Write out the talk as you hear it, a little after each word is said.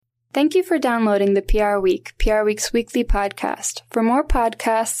Thank you for downloading the PR Week, PR Week's weekly podcast. For more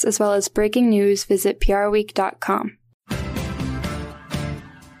podcasts as well as breaking news, visit prweek.com.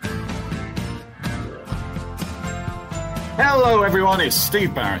 Hello, everyone. It's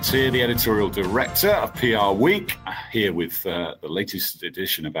Steve Barrett here, the editorial director of PR Week, here with the latest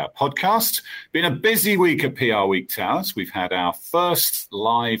edition of our podcast. Been a busy week at PR Week Towers. We've had our first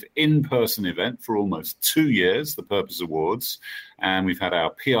live in-person event for almost 2 years, the Purpose Awards, and we've had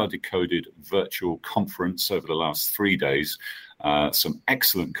our PR Decoded virtual conference over the last 3 days. Some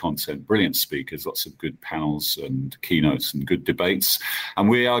excellent content, brilliant speakers, lots of good panels and keynotes and good debates. And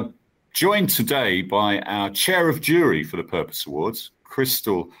we are joined today by our chair of jury for the Purpose Awards,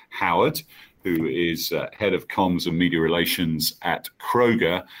 Kristal Howard, who is head of comms and media relations at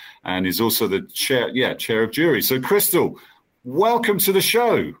Kroger, and is also the chair of jury. So, Kristal, welcome to the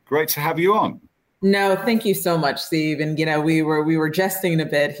show. Great to have you on. No, thank you so much, Steve. And, we were jesting a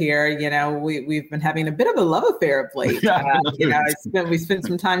bit here. We've been having a bit of a love affair of late. We spent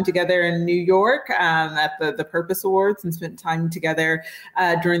some time together in New York at the Purpose Awards and spent time together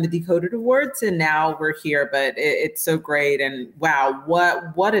during the Decoded Awards. And now we're here, but it's so great. And wow,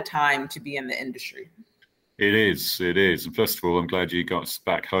 what a time to be in the industry. It is. And first of all, I'm glad you got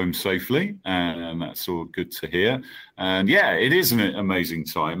back home safely, and that's all good to hear. And yeah, it is an amazing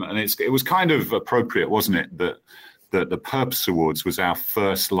time, and it was kind of appropriate, wasn't it, that the Purpose Awards was our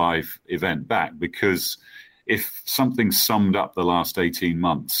first live event back, because if something summed up the last 18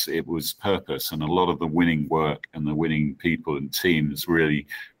 months, it was purpose, and a lot of the winning work and the winning people and teams really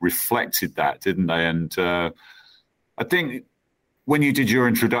reflected that, didn't they? And I think when you did your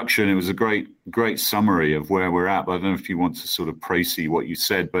introduction, it was a great summary of where we're at. But I don't know if you want to sort of précis what you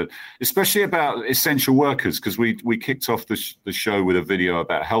said, but especially about essential workers, because we kicked off the show with a video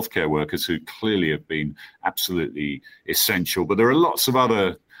about healthcare workers who clearly have been absolutely essential. But there are lots of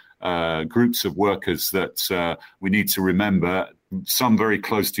other groups of workers that we need to remember, some very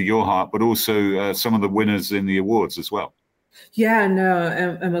close to your heart, but also some of the winners in the awards as well. Yeah, no,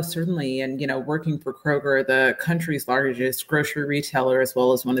 and most certainly. And, working for Kroger, the country's largest grocery retailer, as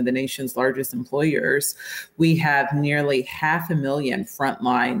well as one of the nation's largest employers, we have nearly 500,000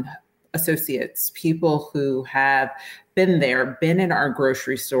 frontline associates, people who have been in our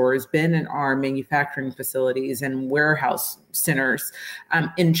grocery stores, been in our manufacturing facilities and warehouse centers,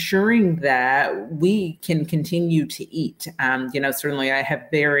 ensuring that we can continue to eat. Certainly I have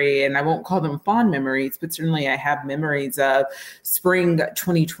and I won't call them fond memories, but certainly I have memories of spring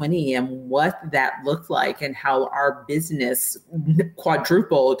 2020 and what that looked like and how our business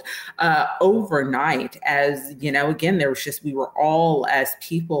quadrupled overnight as, again, we were all as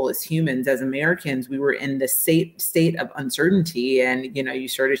people, as humans, as Americans, we were in the state of uncertainty. And, you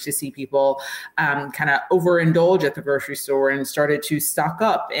started to see people kind of overindulge at the grocery store and started to stock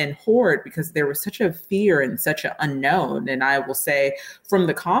up and hoard because there was such a fear and such an unknown. And I will say from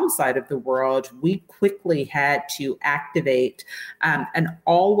the comm side of the world, we quickly had to activate an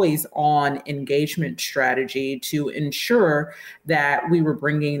always on engagement strategy to ensure that we were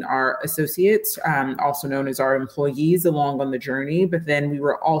bringing our associates, also known as our employees, along on the journey. But then we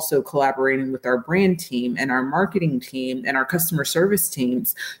were also collaborating with our brand team and our marketing team and our customer service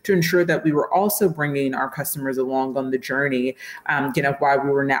teams to ensure that we were also bringing our customers along on the journey, while we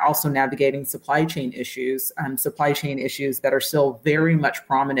were now also navigating supply chain issues that are still very much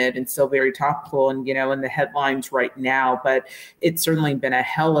prominent and still very topical and, in the headlines right now. But it's certainly been a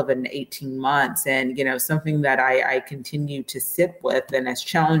hell of an 18 months and, something that I continue to sit with. And as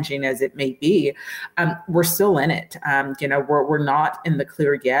challenging as it may be, we're still in it. We're not in the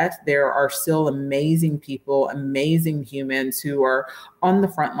clear yet. There are still amazing people, amazing humans who are on the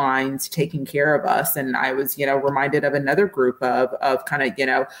front lines taking care of us. And I was, reminded of another group of kind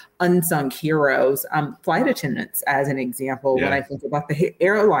of, unsung heroes, flight attendants, as an example. Yeah. When I think about the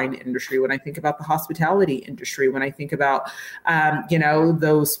airline industry, when I think about the hospitality industry, when I think about,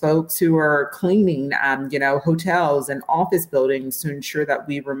 those folks who are cleaning, hotels and office buildings to ensure that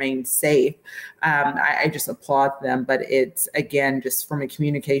we remain safe. I just applaud them. But it's, again, just from a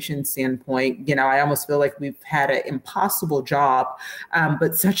communication standpoint, I almost feel like we've had an impossible job,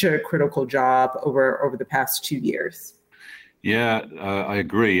 but such a critical job over the past 2 years. Yeah, I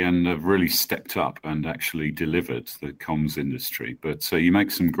agree, and have really stepped up and actually delivered the comms industry. But you make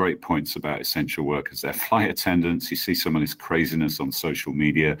some great points about essential workers. They're flight attendants. You see some of this craziness on social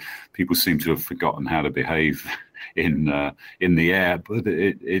media. People seem to have forgotten how to behave in the air, but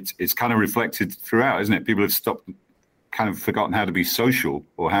it's kind of reflected throughout, isn't it? People have kind of forgotten how to be social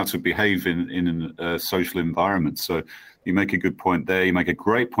or how to behave in a social environment. So you make a good point there. You make a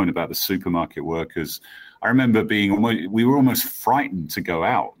great point about the supermarket workers. I remember we were almost frightened to go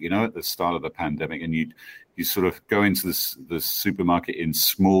out, at the start of the pandemic, and you sort of go into the supermarket in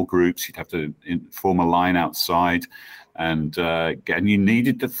small groups. You'd have to form a line outside, and you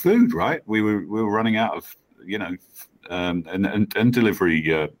needed the food, right? We were running out of, and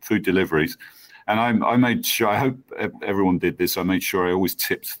delivery, food deliveries. And I made sure, I hope everyone did this, I made sure I always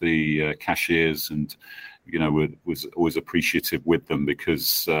tipped the cashiers and, was always appreciative with them,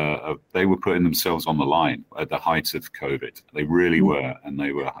 because they were putting themselves on the line at the height of COVID. They really were. And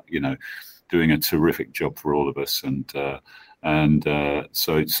they were, doing a terrific job for all of us. And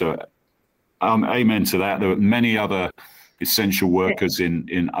so amen to that. There were many other essential workers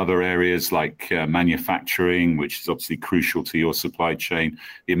in other areas like manufacturing, which is obviously crucial to your supply chain.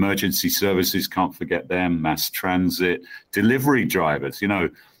 The emergency services, can't forget them, mass transit, delivery drivers.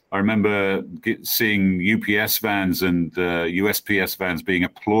 I remember seeing UPS vans and USPS vans being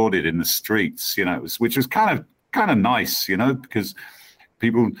applauded in the streets, which was kind of nice, because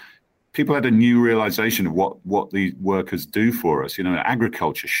people had a new realization of what these workers do for us,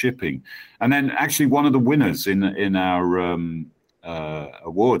 agriculture, shipping. And then actually one of the winners in our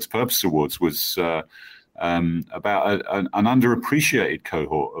awards, Purpose Awards, was about an underappreciated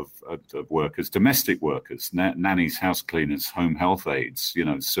cohort of workers, domestic workers, nannies, house cleaners, home health aides,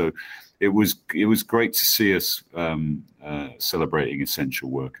 so it was great to see us celebrating essential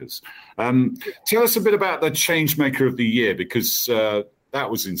workers. Tell us a bit about the Changemaker of the Year, because that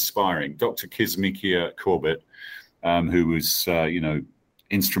was inspiring. Dr. Kizzmekia Corbett, who was,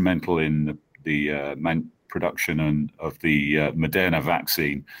 instrumental in the production of the Moderna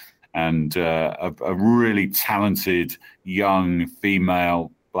vaccine, and a really talented young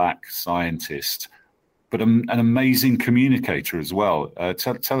female Black scientist, but an amazing communicator as well.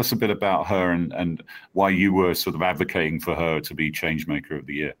 Tell us a bit about her and why you were sort of advocating for her to be Changemaker of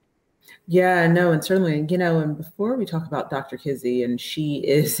the Year. Yeah, no, and certainly, and before we talk about Dr. Kizzy, and she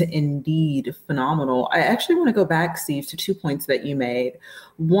is indeed phenomenal, I actually want to go back, Steve, to 2 points that you made.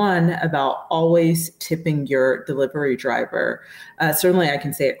 One, about always tipping your delivery driver. Certainly, I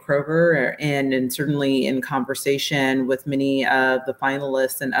can say at Kroger, and certainly in conversation with many of the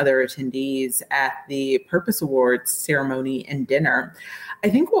finalists and other attendees at the Purpose Awards ceremony and dinner. I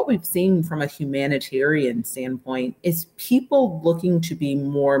think what we've seen from a humanitarian standpoint is people looking to be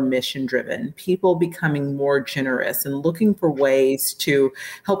more mission-driven, people becoming more generous and looking for ways to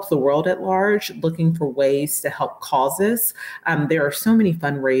help the world at large, looking for ways to help causes. There are so many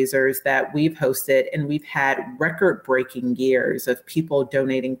fundraisers that we've hosted, and we've had record-breaking years of people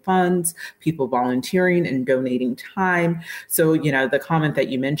donating funds, people volunteering and donating time. So, the comment that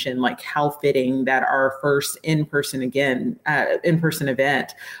you mentioned, like how fitting that our first in-person event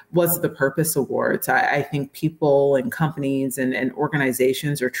was the Purpose Awards. I think people and companies and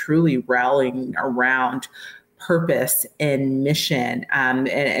organizations are truly rallying around purpose and mission.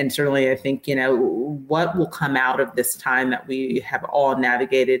 And certainly I think, what will come out of this time that we have all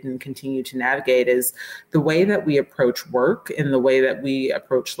navigated and continue to navigate is the way that we approach work and the way that we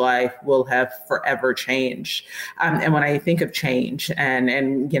approach life will have forever changed. And when I think of change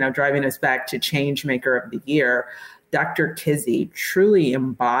and driving us back to Changemaker of the Year, Dr. Kizzy truly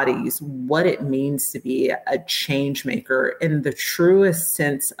embodies what it means to be a change maker in the truest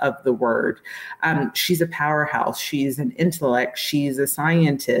sense of the word. She's a powerhouse. She's an intellect. She's a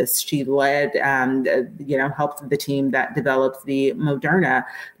scientist. She led, helped the team that developed the Moderna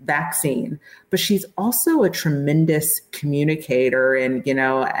vaccine. But she's also a tremendous communicator. And,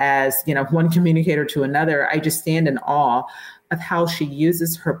 as, one communicator to another, I just stand in awe of how she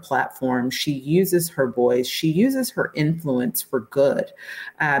uses her platform, she uses her voice, she uses her influence for good.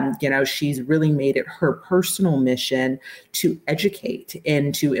 She's really made it her personal mission to educate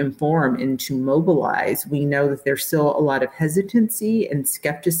and to inform and to mobilize. We know that there's still a lot of hesitancy and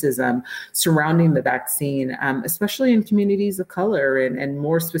skepticism surrounding the vaccine, especially in communities of color and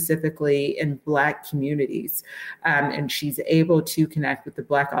more specifically in Black communities. And she's able to connect with the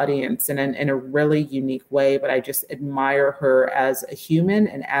Black audience in a really unique way, but I just admire her as a human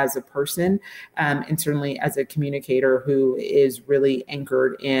and as a person, and certainly as a communicator who is really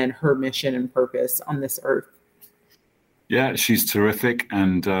anchored in her mission and purpose on this earth. Yeah, she's terrific.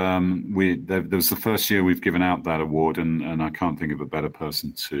 And there was the first year we've given out that award, and I can't think of a better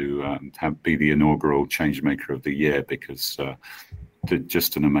person to be the inaugural Changemaker of the Year, because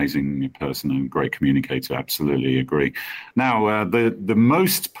just an amazing person and great communicator. Absolutely agree. Now, the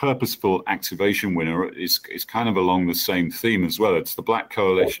most purposeful activation winner is kind of along the same theme as well. It's the Black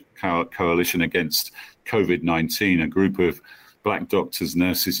Coalition Against COVID-19, a group of Black doctors,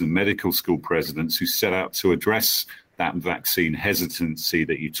 nurses, and medical school presidents who set out to address that vaccine hesitancy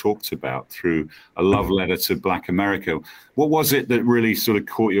that you talked about through a love letter to Black America. What was it that really sort of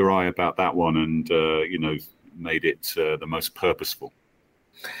caught your eye about that one and, made it the most purposeful?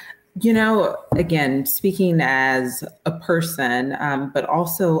 Again, speaking as a person, but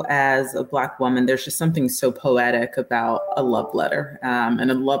also as a Black woman, there's just something so poetic about a love letter and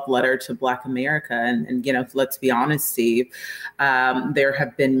a love letter to Black America. And let's be honest, Steve, there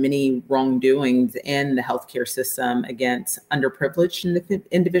have been many wrongdoings in the healthcare system against underprivileged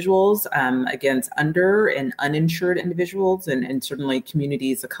individuals, against under and uninsured individuals, and certainly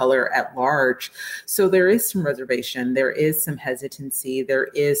communities of color at large. So there is some reservation, there is some hesitancy, there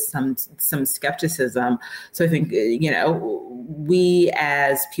is some skepticism. So I think, we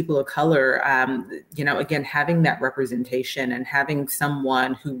as people of color, again, having that representation and having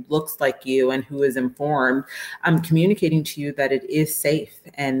someone who looks like you and who is informed, communicating to you that it is safe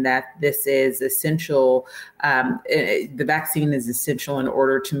and that this is essential. The vaccine is essential in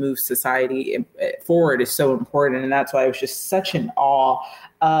order to move society forward is so important. And that's why I was just such in awe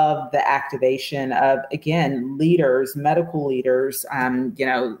of the activation of, again, leaders, medical leaders,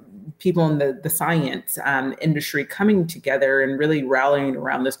 people in the science industry coming together and really rallying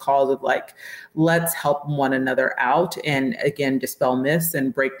around this cause of let's help one another out and, again, dispel myths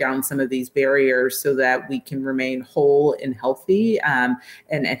and break down some of these barriers so that we can remain whole and healthy and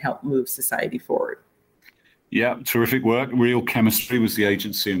help move society forward. Yeah, terrific work. Real Chemistry was the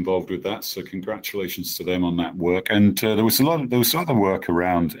agency involved with that, so congratulations to them on that work. And there was other work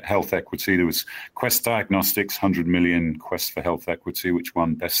around health equity. There was Quest Diagnostics, 100 million Quest for Health Equity, which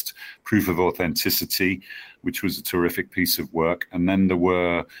won Best Proof of Authenticity, which was a terrific piece of work. And then there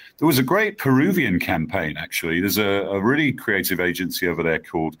was a great Peruvian campaign, actually. There's a really creative agency over there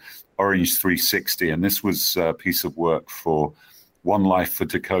called Orange 360, and this was a piece of work for One Life for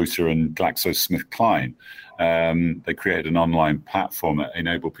Dakota and GlaxoSmithKline. They created an online platform that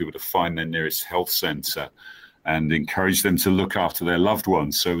enabled people to find their nearest health center and encourage them to look after their loved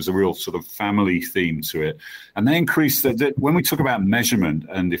ones. So it was a real sort of family theme to it. And they increased when we talk about measurement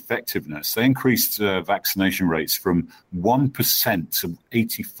and effectiveness, they increased vaccination rates from 1% to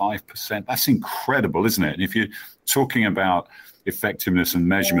 85%. That's incredible, isn't it? And if you're talking about effectiveness and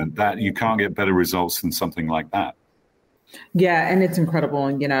measurement, that you can't get better results than something like that. Yeah, and it's incredible.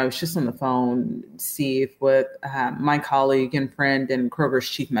 And, I was just on the phone, Steve, with my colleague and friend and Kroger's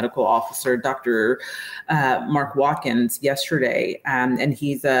chief medical officer, Dr. Mark Watkins, yesterday. And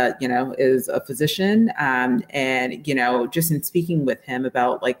he's is a physician. And, just in speaking with him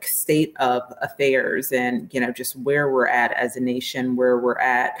about state of affairs and, just where we're at as a nation, where we're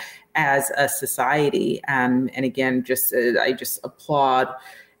at as a society. And again, I just applaud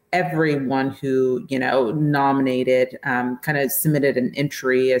everyone who, nominated, kind of submitted an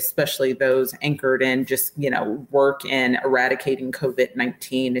entry, especially those anchored in just, work in eradicating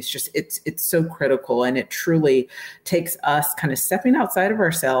COVID-19. It's so critical. And it truly takes us kind of stepping outside of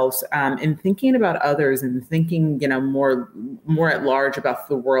ourselves and thinking about others and thinking, more at large about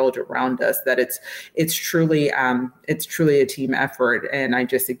the world around us, that it's truly a team effort. And I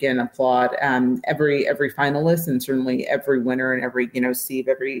just, again, applaud every finalist and certainly every winner and every, Steve,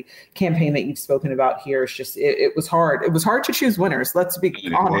 every campaign that you've spoken about here. It's just, it was hard. It was hard to choose winners. Let's be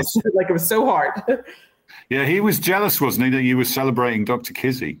honest. It was so hard. Yeah, he was jealous, wasn't he, that you were celebrating Dr.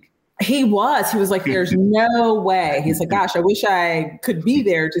 Kizzy? He was like, there's no way. He's like, gosh, I wish I could be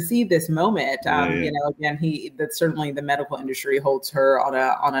there to see this moment. Again, that's certainly the medical industry holds her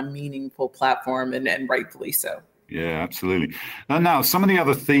on a meaningful platform and rightfully so. Yeah, absolutely. Now, some of the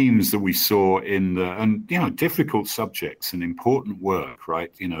other themes that we saw in difficult subjects and important work, right?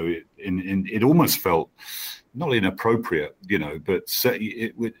 It almost felt not inappropriate, but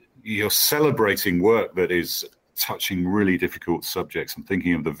you're celebrating work that is touching really difficult subjects. I'm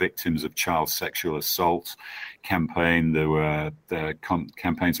thinking of the Victims of Child Sexual Assault campaign. There were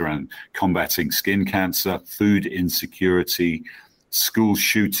campaigns around combating skin cancer, food insecurity, school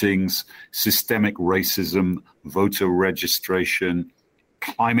shootings, systemic racism, voter registration,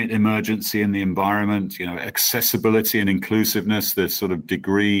 climate emergency in the environment, accessibility and inclusiveness, the sort of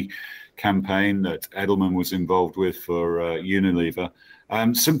degree campaign that Edelman was involved with for Unilever.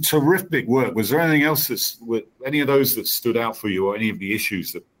 Some terrific work. Was there anything else any of those that stood out for you, or any of the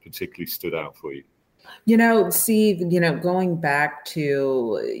issues that particularly stood out for you? Steve, going back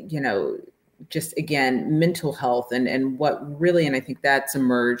to, just again, mental health and what really, and I think that's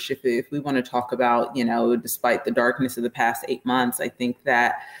emerged if we want to talk about, despite the darkness of the past 8 months, I think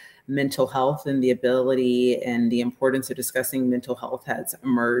that mental health and the ability and the importance of discussing mental health has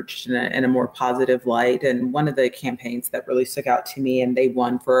emerged in a more positive light. And one of the campaigns that really stuck out to me, and they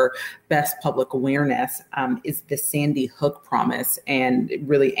won for best public awareness, is the Sandy Hook Promise, and it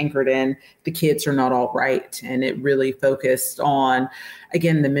really anchored in the kids are not all right. And it really focused on,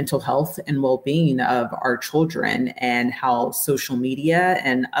 again, the mental health and well-being of our children, and how social media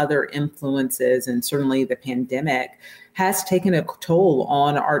and other influences, and certainly the pandemic, has taken a toll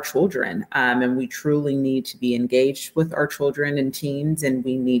on our children. And we truly need to be engaged with our children and teens, and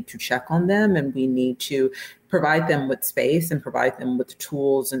we need to check on them, and we need to provide them with space and provide them with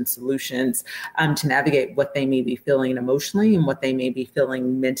tools and solutions to navigate what they may be feeling emotionally and what they may be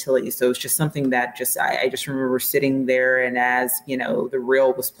feeling mentally. So it's just something that I just remember sitting there, and as, the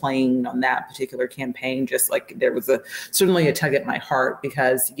reel was playing on that particular campaign, just like there was certainly a tug at my heart,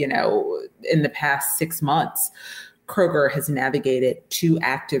 because, in the past 6 months, Kroger has navigated 2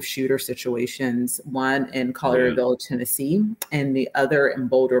 active shooter situations, one in Collierville, Tennessee, and the other in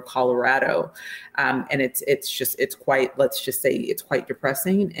Boulder, Colorado. And it's quite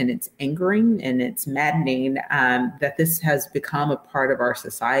depressing, and it's angering, and it's maddening that this has become a part of our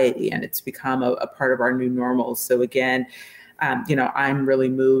society, and it's become a part of our new normal. So again, I'm really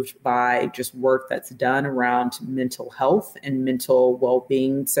moved by just work that's done around mental health and mental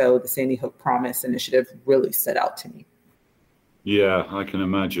well-being. So the Sandy Hook Promise initiative really stood out to me. Yeah, I can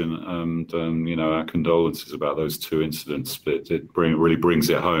imagine. And, our condolences about those 2 incidents, but it really brings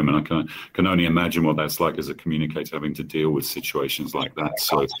it home. And I can only imagine what that's like as a communicator, having to deal with situations like that.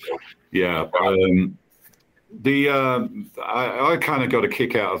 So, yeah. I kind of got a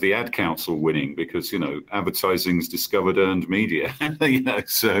kick out of the Ad Council winning, because advertising's discovered earned media,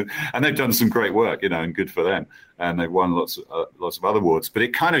 so, and they've done some great work, and good for them, and they've won lots of other awards. But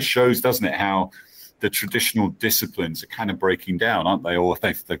it kind of shows, doesn't it, how the traditional disciplines are kind of breaking down, aren't they? Or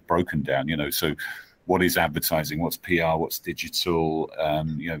they've broken down, So what is advertising? What's PR? What's digital?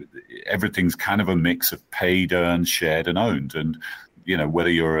 Everything's kind of a mix of paid, earned, shared, and owned. And whether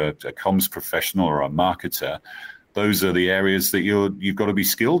you're a comms professional or a marketer, those are the areas that you've got to be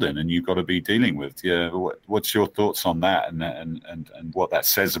skilled in, and you've got to be dealing with. Yeah, what's your thoughts on that, and what that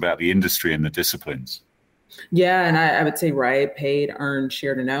says about the industry and the disciplines? Yeah, and I would say, right, paid, earned,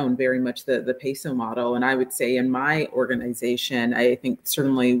 shared, and owned, very much the peso model. And I would say in my organization, I think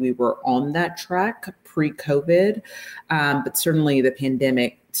certainly we were on that track pre-COVID, but certainly the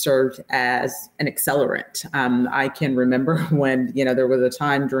pandemic served as an accelerant. I can remember when, there was a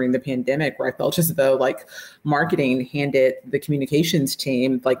time during the pandemic where I felt as though marketing handed the communications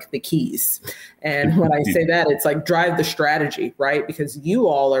team the keys. And when I say that, it's drive the strategy, right? Because you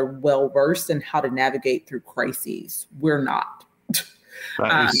all are well versed in how to navigate through crises. We're not.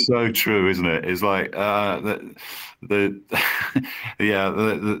 That is so true, isn't it? It's like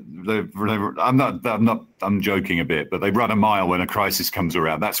I'm joking a bit, but they run a mile when a crisis comes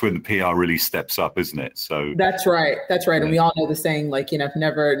around. That's when the PR really steps up, isn't it? So that's right. Yeah. And we all know the saying,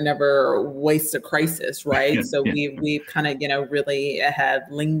 never waste a crisis, right? Yeah. So we've kind of, really have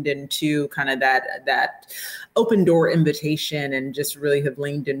leaned into kind of that open door invitation, and just really have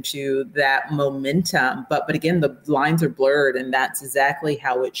leaned into that momentum. But again, the lines are blurred, and that's exactly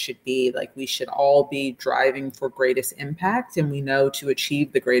how it should be. We should all be driving for greatest impact. And we know to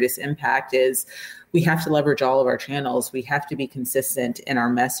achieve the greatest impact is we have to leverage all of our channels. We have to be consistent in our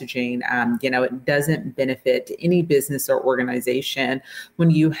messaging. It doesn't benefit any business or organization when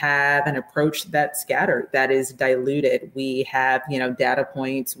you have an approach that's scattered, that is diluted. We have, data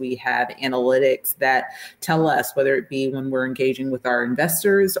points, we have analytics that tell us, whether it be when we're engaging with our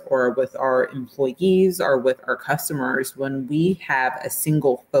investors or with our employees or with our customers, when we have a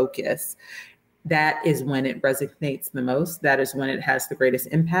single focus, that is when it resonates the most. That is when it has the greatest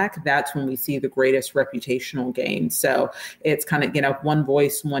impact. That's when we see the greatest reputational gain. So it's kind of, one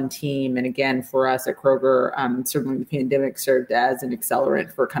voice, one team. And again, for us at Kroger, certainly the pandemic served as an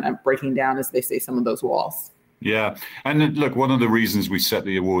accelerant for kind of breaking down, as they say, some of those walls. Yeah. And look, one of the reasons we set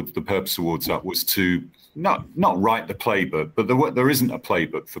the Purpose Awards up was to not write the playbook, but there isn't a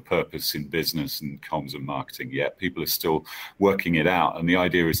playbook for purpose in business and comms and marketing yet. People are still working it out. And the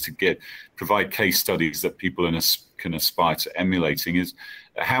idea is to provide case studies that people can aspire to emulating. Is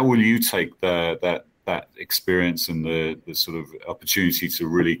how will you take that experience and the sort of opportunity to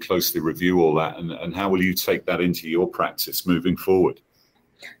really closely review all that, and how will you take that into your practice moving forward?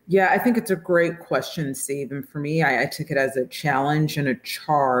 Yeah, I think it's a great question, Steve. And for me, I took it as a challenge and a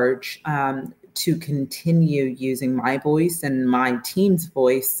charge to continue using my voice and my team's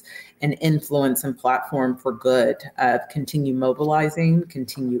voice and influence and platform for good, continue mobilizing,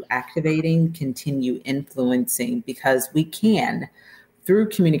 continue activating, continue influencing, because we can through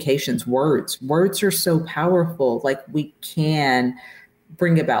communications, words are so powerful. Like, we can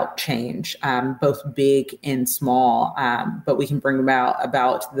bring about change, both big and small, but we can bring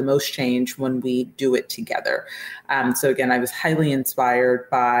about the most change when we do it together. So again, I was highly inspired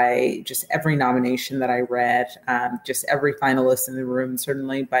by just every nomination that I read, just every finalist in the room,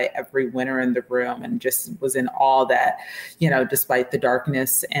 certainly by every winner in the room, and just was in awe that, despite the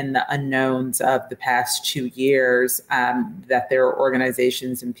darkness and the unknowns of the past 2 years, that there are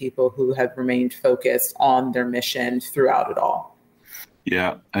organizations and people who have remained focused on their mission throughout it all.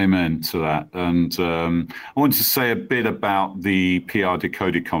 Yeah, amen to that. And I want to say a bit about the PR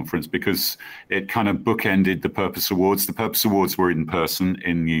Decoded conference, because it kind of bookended the Purpose Awards. The Purpose Awards were in person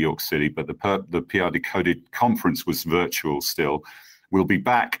in New York City, but the PR Decoded conference was virtual still. We'll be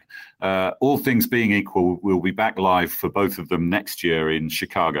back, all things being equal, we'll be back live for both of them next year in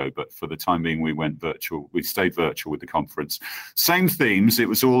Chicago. But for the time being, we went virtual. We stayed virtual with the conference. Same themes. It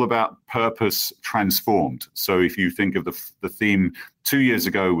was all about purpose transformed. So if you think of the theme 2 years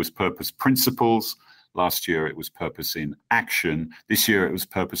ago was purpose principles. Last year, it was purpose in action. This year, it was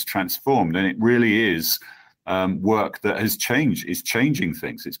purpose transformed. And it really is work that has changed, is changing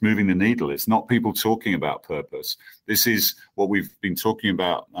things. It's moving the needle. It's not people talking about purpose. This is what we've been talking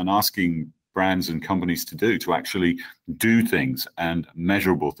about and asking brands and companies to do, to actually do things and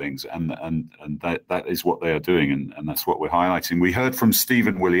measurable things. And that is what they are doing. And that's what we're highlighting. We heard from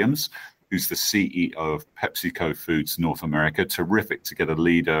Stephen Williams, who's the CEO of PepsiCo Foods North America. Terrific to get a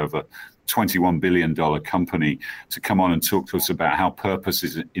leader of a $21 billion company to come on and talk to us about how purpose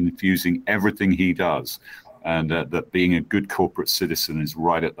is infusing everything he does. And that being a good corporate citizen is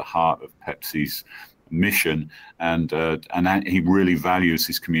right at the heart of Pepsi's mission, and he really values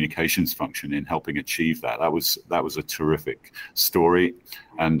his communications function in helping achieve that. That was a terrific story,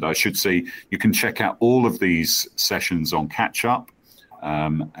 and I should say you can check out all of these sessions on Catch Up,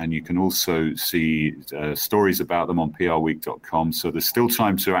 and you can also see stories about them on prweek.com. So there's still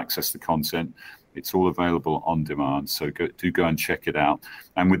time to access the content. It's all available on demand, so do go and check it out.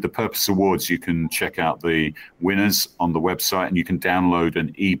 And with the Purpose Awards, you can check out the winners on the website, and you can download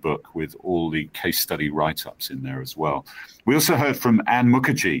an ebook with all the case study write-ups in there as well. We also heard from Anne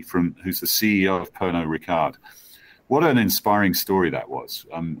Mukherjee, who's the CEO of Pernod Ricard. What an inspiring story that was.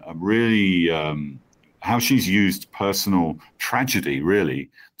 Really, how she's used personal tragedy, really,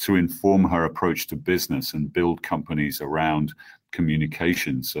 to inform her approach to business and build companies around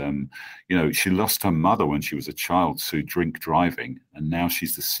communications. She lost her mother when she was a child to drink driving, and now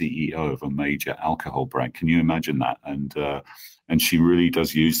she's the CEO of a major alcohol brand. Can you imagine that? And she really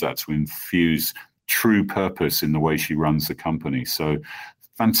does use that to infuse true purpose in the way she runs the company. So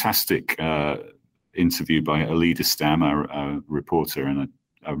fantastic interview by Alida Stam, a reporter, and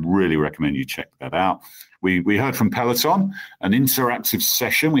I really recommend you check that out. We heard from Peloton, an interactive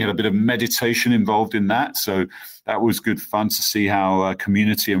session. We had a bit of meditation involved in that. So that was good fun to see how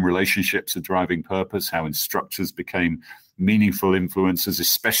community and relationships are driving purpose, how instructors became meaningful influencers,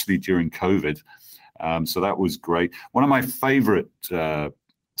 especially during COVID. So that was great. One of my favorite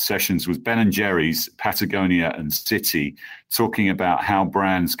sessions was Ben and Jerry's, Patagonia and Citi, talking about how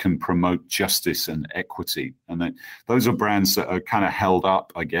brands can promote justice and equity. And those are brands that are kind of held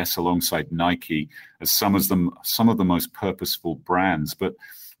up, I guess, alongside Nike as some of the most purposeful brands. But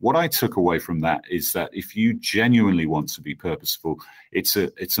what I took away from that is that if you genuinely want to be purposeful, it's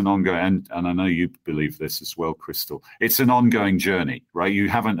an ongoing, and I know you believe this as well, Kristal, it's an ongoing journey, right? You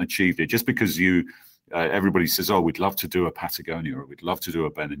haven't achieved it just because everybody says, oh, we'd love to do a Patagonia or we'd love to do a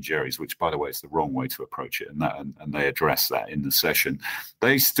Ben and Jerry's, which, by the way, is the wrong way to approach it. And they address that in the session.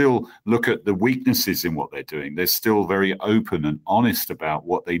 They still look at the weaknesses in what they're doing. They're still very open and honest about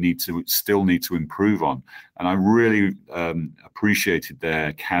what they still need to improve on. And I really appreciated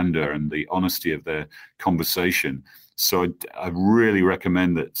their candor and the honesty of their conversation. So I really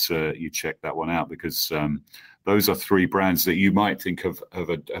recommend that you check that one out, because those are three brands that you might think have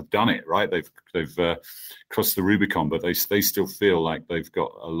done it, right? They've crossed the Rubicon, but they still feel like they've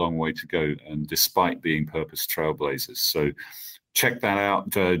got a long way to go, and despite being purpose trailblazers. So check that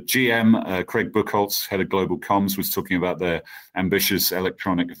out. GM, Craig Buchholz, head of global comms, was talking about their ambitious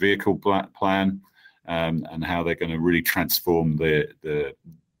electronic vehicle plan and how they're going to really transform their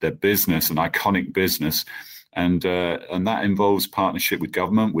business, an iconic business. And that involves partnership with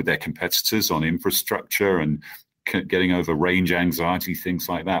government, with their competitors on infrastructure and getting over range anxiety, things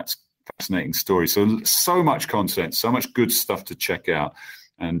like that. It's a fascinating story. So much content, so much good stuff to check out.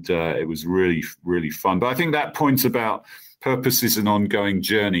 And it was really, really fun. But I think that point about purpose is an ongoing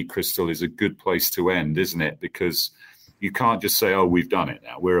journey, Kristal, is a good place to end, isn't it? Because you can't just say, oh, we've done it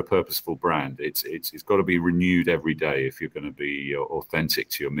now. We're a purposeful brand. It's got to be renewed every day if you're going to be authentic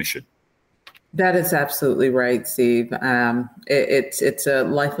to your mission. That is absolutely right, Steve. It's a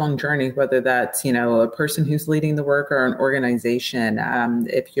lifelong journey, whether that's, a person who's leading the work or an organization.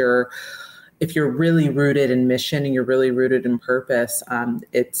 If you're really rooted in mission and you're really rooted in purpose,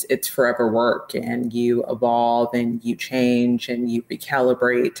 it's forever work, and you evolve and you change and you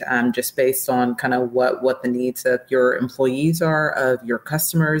recalibrate just based on kind of what the needs of your employees are, of your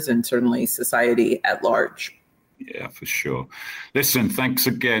customers, and certainly society at large. Yeah, for sure. Listen, thanks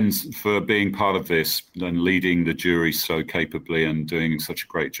again for being part of this and leading the jury so capably and doing such a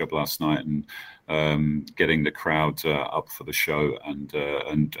great job last night, and getting the crowd up for the show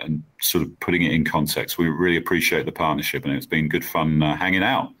and sort of putting it in context. We really appreciate the partnership, and it's been good fun hanging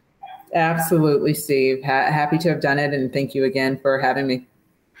out. Absolutely, Steve. Happy to have done it, and thank you again for having me.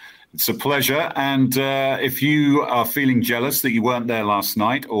 It's a pleasure. And if you are feeling jealous that you weren't there last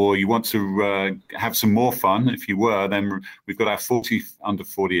night, or you want to have some more fun, if you were, then we've got our 40 Under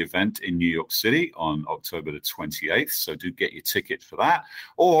 40 event in New York City on October the 28th. So do get your ticket for that.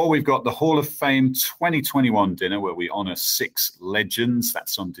 Or we've got the Hall of Fame 2021 dinner where we honor 6 legends.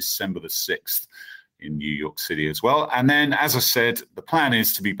 That's on December the 6th. In New York City as well. And then, as I said, the plan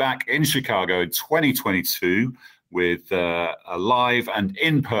is to be back in Chicago in 2022 with a live and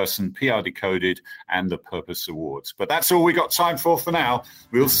in-person PR Decoded and the Purpose Awards. But that's all we got time for now.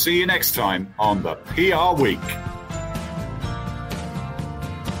 We'll see you next time on the PR Week.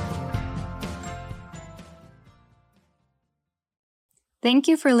 Thank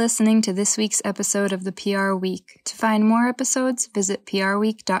you for listening to this week's episode of the PR Week. To find more episodes, visit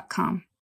prweek.com.